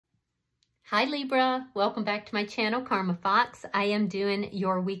Hi Libra, welcome back to my channel, Karma Fox. I am doing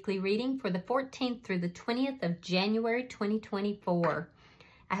your weekly reading for the 14th through the 20th of January 2024.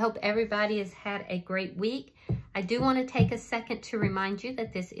 I hope everybody has had a great week. I do want to take a second to remind you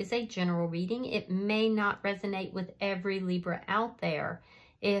that this is a general reading. It may not resonate with every Libra out there.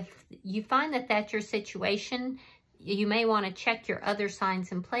 If you find that that's your situation, you may want to check your other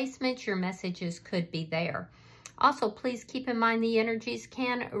signs and placements. Your messages could be there. Also, please keep in mind the energies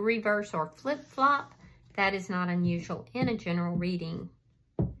can reverse or flip-flop. That is not unusual in a general reading.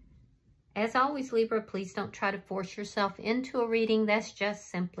 As always, Libra, please don't try to force yourself into a reading that's just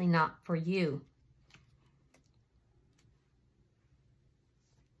simply not for you.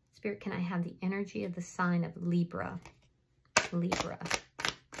 Spirit, can I have the energy of the sign of Libra? Libra.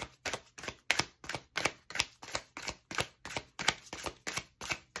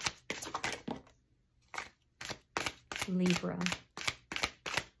 Libra.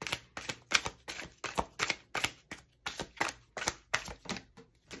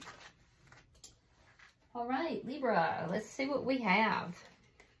 All right, Libra, let's see what we have.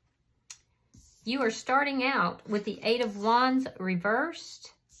 You are starting out with the Eight of Wands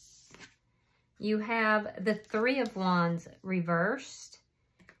reversed. You have the Three of Wands reversed.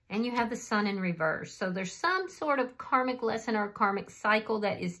 And you have the Sun in reverse. So there's some sort of karmic lesson or karmic cycle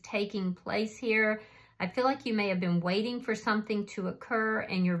that is taking place here. I feel like you may have been waiting for something to occur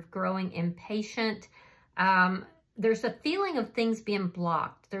and you're growing impatient. There's a feeling of things being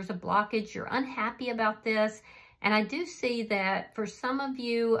blocked. There's a blockage. You're unhappy about this. And I do see that for some of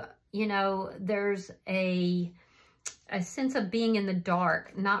you, you know, there's a sense of being in the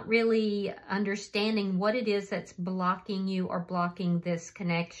dark, not really understanding what it is that's blocking you or blocking this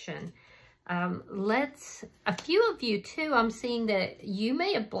connection. A few of you too, I'm seeing that you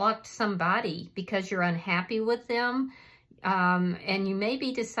may have blocked somebody because you're unhappy with them. And you may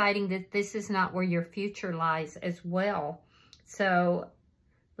be deciding that this is not where your future lies as well. So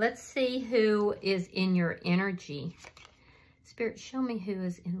let's see who is in your energy. Spirit, show me who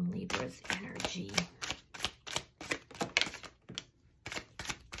is in Libra's energy.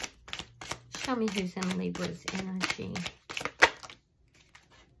 Show me who's in Libra's energy.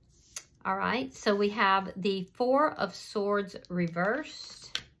 All right, so we have the Four of Swords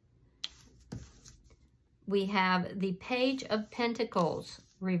reversed. We have the Page of Pentacles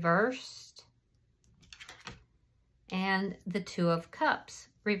reversed. And the Two of Cups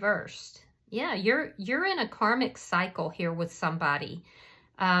reversed. Yeah, you're in a karmic cycle here with somebody.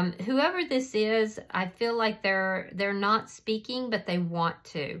 Whoever this is, I feel like they're not speaking, but they want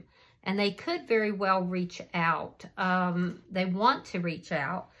to. And they could very well reach out. They want to reach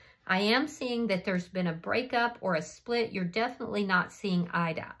out. I am seeing that there's been a breakup or a split. You're definitely not seeing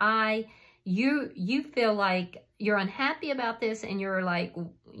eye to eye. You feel like you're unhappy about this and you're like,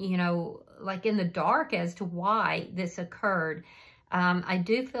 you know, like in the dark as to why this occurred. I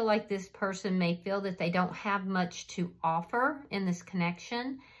do feel like this person may feel that they don't have much to offer in this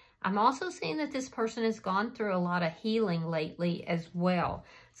connection. I'm also seeing that this person has gone through a lot of healing lately as well.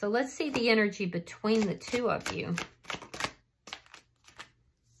 So let's see the energy between the two of you.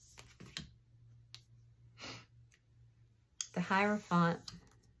 The Hierophant.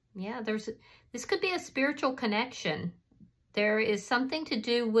 Yeah, this could be a spiritual connection. There is something to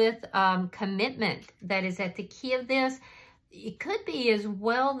do with commitment that is at the key of this. It could be as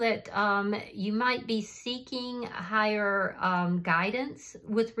well that you might be seeking higher guidance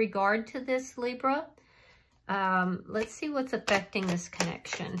with regard to this, Libra. Let's see what's affecting this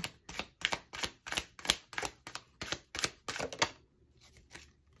connection.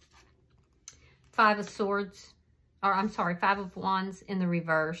 Five of Swords. Or I'm sorry, Five of Wands in the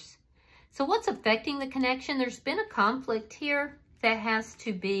reverse. So what's affecting the connection? There's been a conflict here that has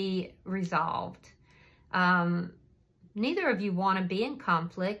to be resolved. Neither of you want to be in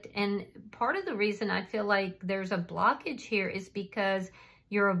conflict. And part of the reason I feel like there's a blockage here is because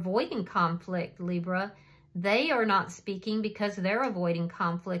you're avoiding conflict, Libra. They are not speaking because they're avoiding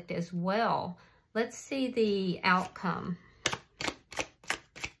conflict as well. Let's see the outcome.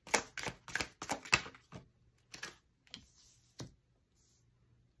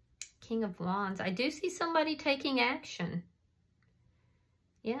 King of Wands. I do see somebody taking action.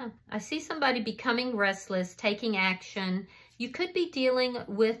 Yeah, I see somebody becoming restless, taking action. You could be dealing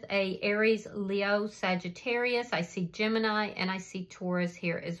with a Aries, Leo, Sagittarius. I see Gemini and I see Taurus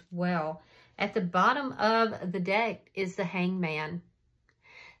here as well. At the bottom of the deck is the Hangman.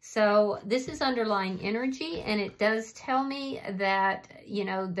 So this is underlying energy, and it does tell me that, you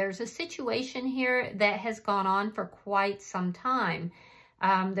know, there's a situation here that has gone on for quite some time.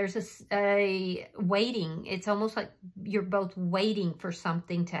 There's a waiting. It's almost like you're both waiting for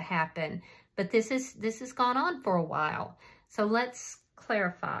something to happen. But this has gone on for a while. So let's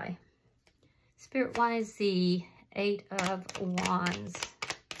clarify. Spirit, why is the 8 of Wands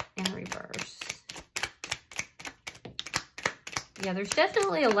in reverse? Yeah, there's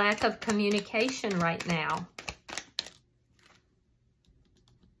definitely a lack of communication right now.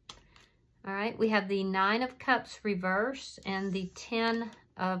 All right, we have the 9 of Cups reversed and the 10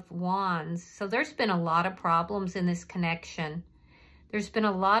 of Wands. So there's been a lot of problems in this connection. There's been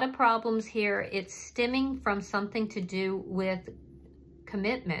a lot of problems here. It's stemming from something to do with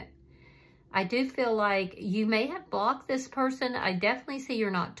commitment. I do feel like you may have blocked this person. I definitely see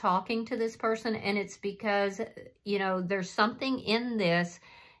you're not talking to this person, and it's because, you know, there's something in this,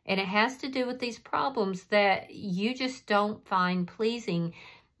 and it has to do with these problems that you just don't find pleasing.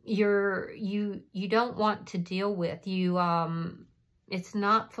 You don't want to deal with. It's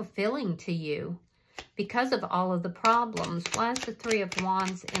not fulfilling to you because of all of the problems. Why is the 3 of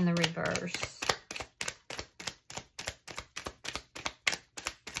Wands in the reverse?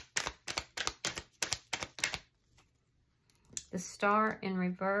 The Star in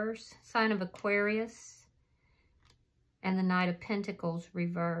reverse, sign of Aquarius, and the Knight of Pentacles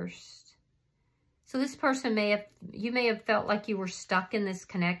reversed. So this person you may have felt like you were stuck in this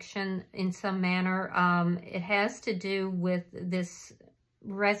connection in some manner. It has to do with this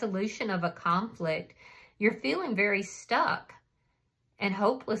resolution of a conflict. You're feeling very stuck and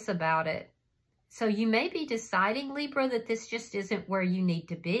hopeless about it. So you may be deciding, Libra, that this just isn't where you need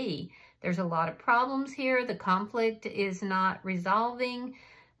to be. There's a lot of problems here. The conflict is not resolving.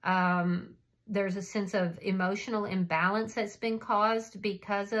 There's a sense of emotional imbalance that's been caused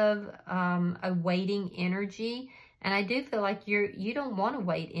because of a waiting energy. And I do feel like you don't want to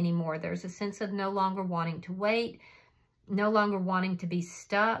wait anymore. There's a sense of no longer wanting to wait, no longer wanting to be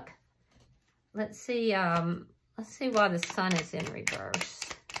stuck. Let's see why the Sun is in reverse.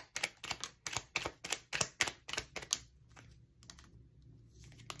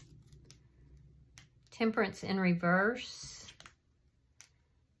 Temperance in reverse.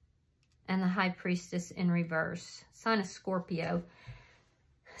 And the High Priestess in reverse. Sign of Scorpio.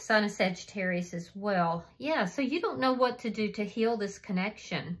 Sign of Sagittarius as well. Yeah, so you don't know what to do to heal this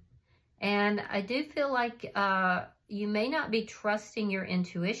connection. And I do feel like you may not be trusting your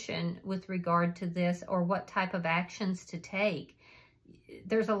intuition with regard to this or what type of actions to take.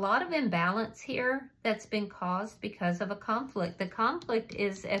 There's a lot of imbalance here that's been caused because of a conflict. The conflict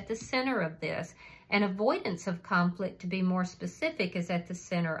is at the center of this. And avoidance of conflict, to be more specific, is at the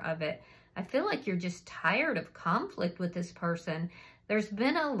center of it. I feel like you're just tired of conflict with this person. There's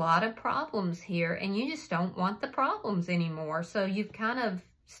been a lot of problems here, and you just don't want the problems anymore. So you've kind of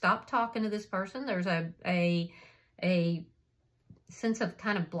stopped talking to this person. There's a sense of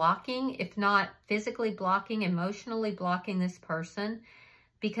kind of blocking, if not physically blocking, emotionally blocking this person,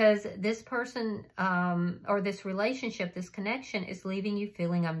 because this person or this relationship, this connection is leaving you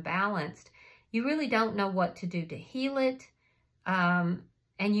feeling unbalanced. You really don't know what to do to heal it.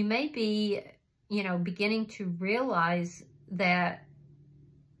 And you may be, you know, beginning to realize that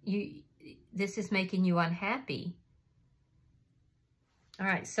this is making you unhappy. All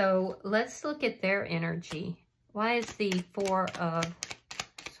right, so let's look at their energy. Why is the 4 of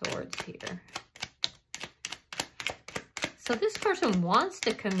Swords here? So this person wants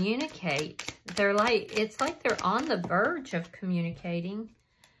to communicate. It's like they're on the verge of communicating.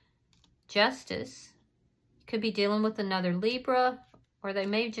 Justice. Could be dealing with another Libra, or they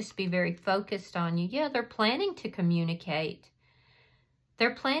may just be very focused on you. Yeah, they're planning to communicate.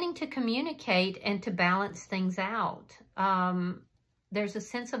 They're planning to communicate and to balance things out. There's a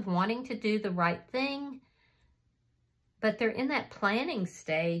sense of wanting to do the right thing, but they're in that planning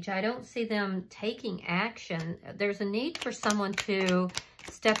stage. I don't see them taking action. There's a need for someone to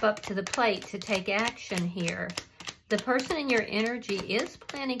step up to the plate to take action here. The person in your energy is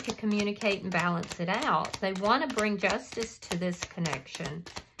planning to communicate and balance it out. They want to bring justice to this connection.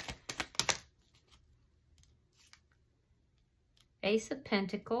 Ace of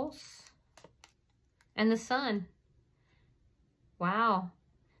Pentacles and the Sun. Wow.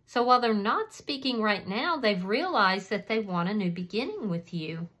 So while they're not speaking right now, they've realized that they want a new beginning with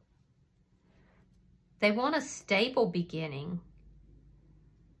you. They want a stable beginning.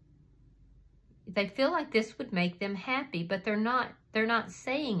 They feel like this would make them happy, but they're not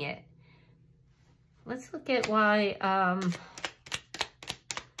saying it. Let's look at why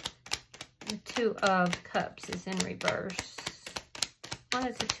the 2 of Cups is in reverse. Why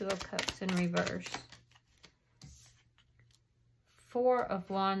is the 2 of Cups in reverse? 4 of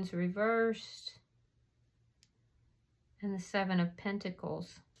Wands reversed. and the Seven of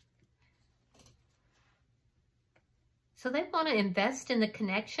Pentacles. So they want to invest in the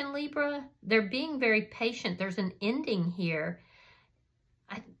connection, Libra. They're being very patient. There's an ending here.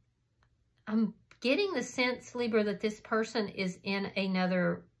 I'm getting the sense, Libra, that this person is in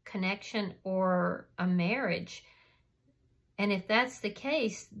another connection or a marriage. And if that's the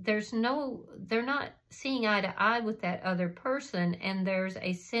case, they're not seeing eye to eye with that other person. And there's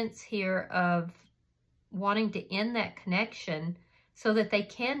a sense here of wanting to end that connection so that they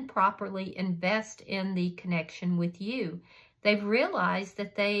can properly invest in the connection with you. They've realized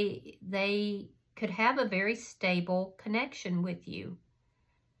that they could have a very stable connection with you.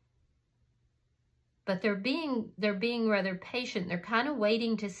 But they're being rather patient. They're kind of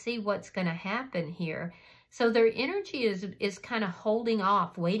waiting to see what's going to happen here. So their energy is kind of holding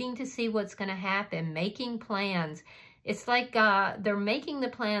off, waiting to see what's going to happen, making plans. It's like they're making the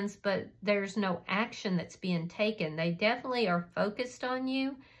plans, but there's no action that's being taken. They definitely are focused on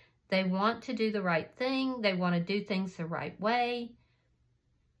you. They want to do the right thing. They want to do things the right way.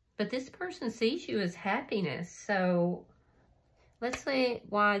 But this person sees you as happiness. So let's say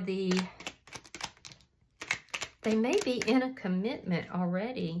why they may be in a commitment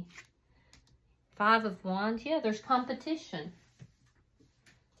already. Five of Wands. Yeah, there's competition.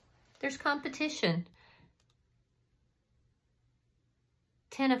 There's competition.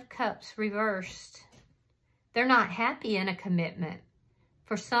 Ten of Cups reversed. They're not happy in a commitment.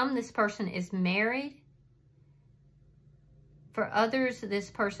 For some, this person is married. For others, this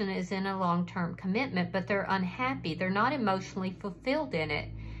person is in a long-term commitment, but they're unhappy. They're not emotionally fulfilled in it.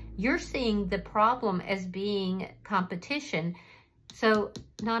 You're seeing the problem as being competition. So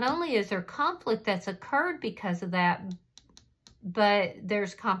not only is there conflict that's occurred because of that, but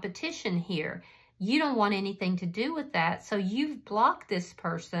there's competition here. You don't want anything to do with that, so you've blocked this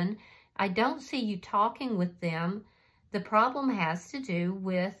person. I don't see you talking with them. The problem has to do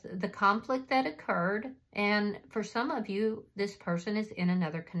with the conflict that occurred, and for some of you, this person is in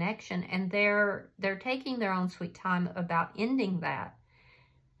another connection, and they're taking their own sweet time about ending that.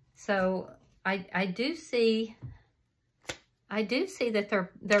 So I do see that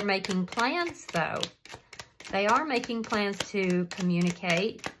they're making plans, though. They are making plans to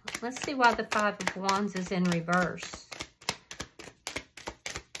communicate. Let's see why the Five of Wands is in reverse.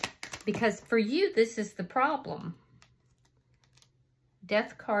 Because for you, this is the problem.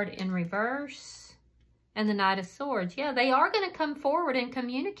 Death card in reverse. And the Knight of Swords. Yeah, they are going to come forward and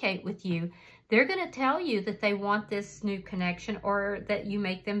communicate with you. They're going to tell you that they want this new connection or that you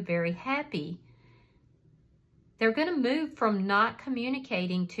make them very happy. They're going to move from not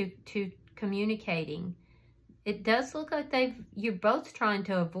communicating to communicating. It does look like you're both trying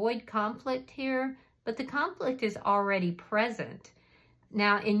to avoid conflict here, but the conflict is already present.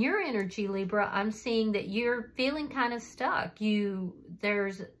 Now, in your energy, Libra, I'm seeing that you're feeling kind of stuck.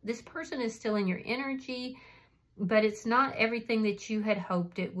 This person is still in your energy, but it's not everything that you had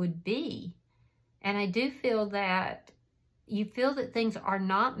hoped it would be. And I do feel that you feel that things are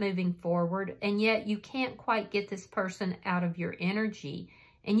not moving forward, and yet you can't quite get this person out of your energy.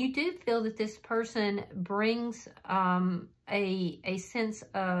 And you do feel that this person brings a sense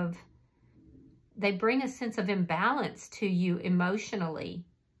of, they bring a sense of imbalance to you emotionally.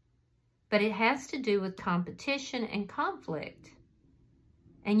 But it has to do with competition and conflict.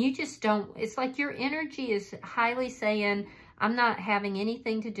 And you just don't, it's like your energy is highly saying, I'm not having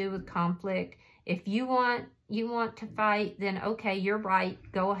anything to do with conflict. If you want to fight, then okay, you're right,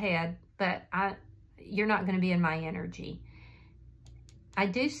 go ahead. But you're not going to be in my energy. I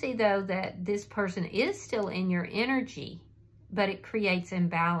do see, though, that this person is still in your energy, but it creates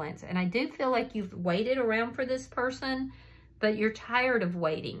imbalance. And I do feel like you've waited around for this person, but you're tired of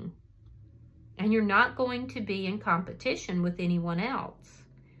waiting. And you're not going to be in competition with anyone else.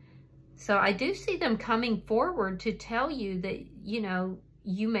 So I do see them coming forward to tell you that, you know,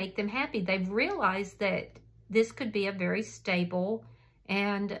 you make them happy. They've realized that this could be a very stable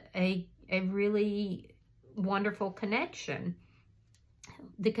and a really wonderful connection.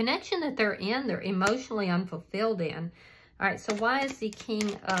 The connection that they're in, they're emotionally unfulfilled in. All right, so why is the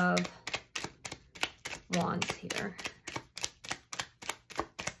King of Wands here?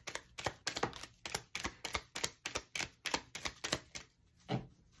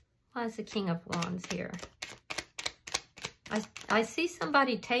 Why is the King of Wands here? I see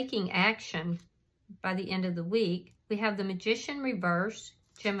somebody taking action by the end of the week. We have the Magician reversed,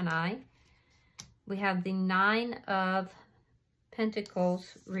 Gemini. We have the Nine of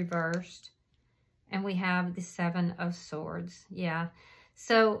Pentacles reversed. And we have the Seven of Swords. Yeah.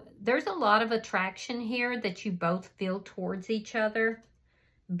 So there's a lot of attraction here that you both feel towards each other.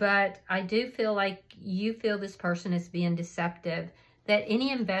 but I do feel like you feel this person is being deceptive, that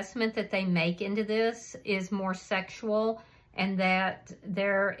any investment that they make into this is more sexual, and that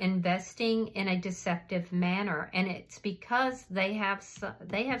they're investing in a deceptive manner. And it's because they have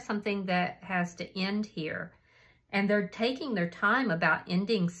something that has to end here. And they're taking their time about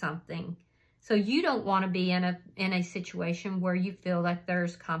ending something. So you don't want to be in a situation where you feel like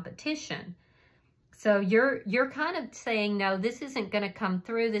there's competition. So you're kind of saying, no, this isn't going to come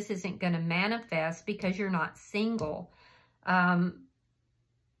through. This isn't going to manifest because you're not single.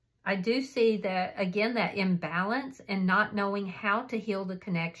 I do see that, again, that imbalance and not knowing how to heal the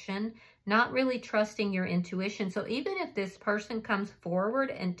connection, not really trusting your intuition. So even if this person comes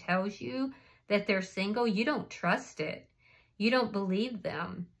forward and tells you that they're single, you don't trust it. You don't believe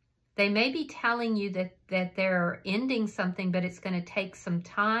them. They may be telling you that they're ending something, but it's going to take some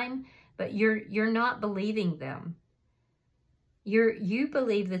time, but you're not believing them. You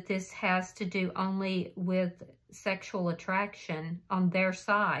believe that this has to do only with sexual attraction on their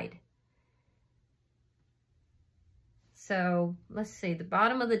side. So let's see, the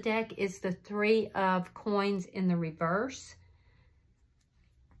bottom of the deck is the 3 of coins in the reverse.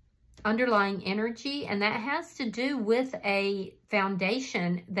 Underlying energy, and that has to do with a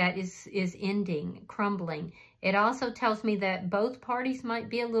foundation that is ending, crumbling. It also tells me that both parties might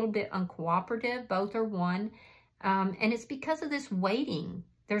be a little bit uncooperative, both are one. And it's because of this waiting.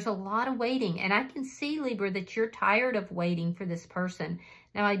 There's a lot of waiting. And I can see, Libra, that you're tired of waiting for this person.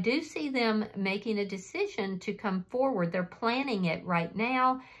 Now, I do see them making a decision to come forward. They're planning it right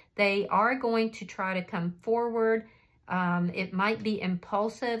now. They are going to try to come forward. It might be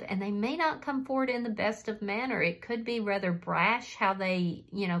impulsive, and they may not come forward in the best of manner. It could be rather brash how they,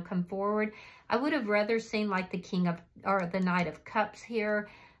 come forward. I would have rather seen like the the Knight of Cups here.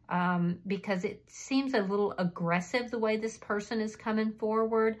 Because it seems a little aggressive the way this person is coming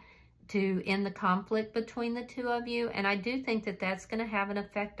forward to end the conflict between the two of you. And I do think that that's going to have an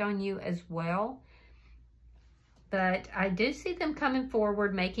effect on you as well. But I do see them coming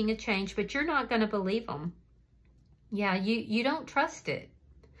forward, making a change, but you're not going to believe them. Yeah, you don't trust it.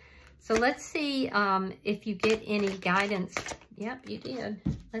 So let's see if you get any guidance. Yep, you did.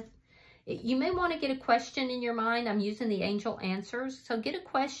 You may want to get a question in your mind. I'm using the angel answers. So get a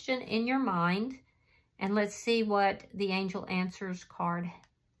question in your mind, and let's see what the angel answers card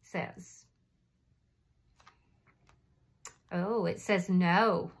says. Oh, it says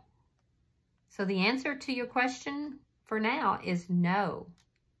no. So the answer to your question for now is no.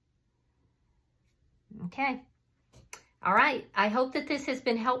 Okay. All right. I hope that this has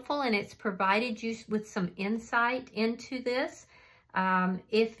been helpful and it's provided you with some insight into this.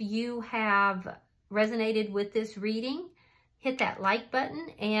 If you have resonated with this reading, hit that like button.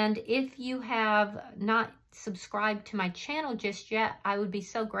 And if you have not subscribed to my channel just yet, I would be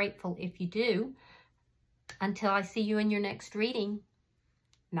so grateful if you do. Until I see you in your next reading,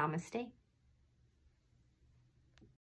 namaste.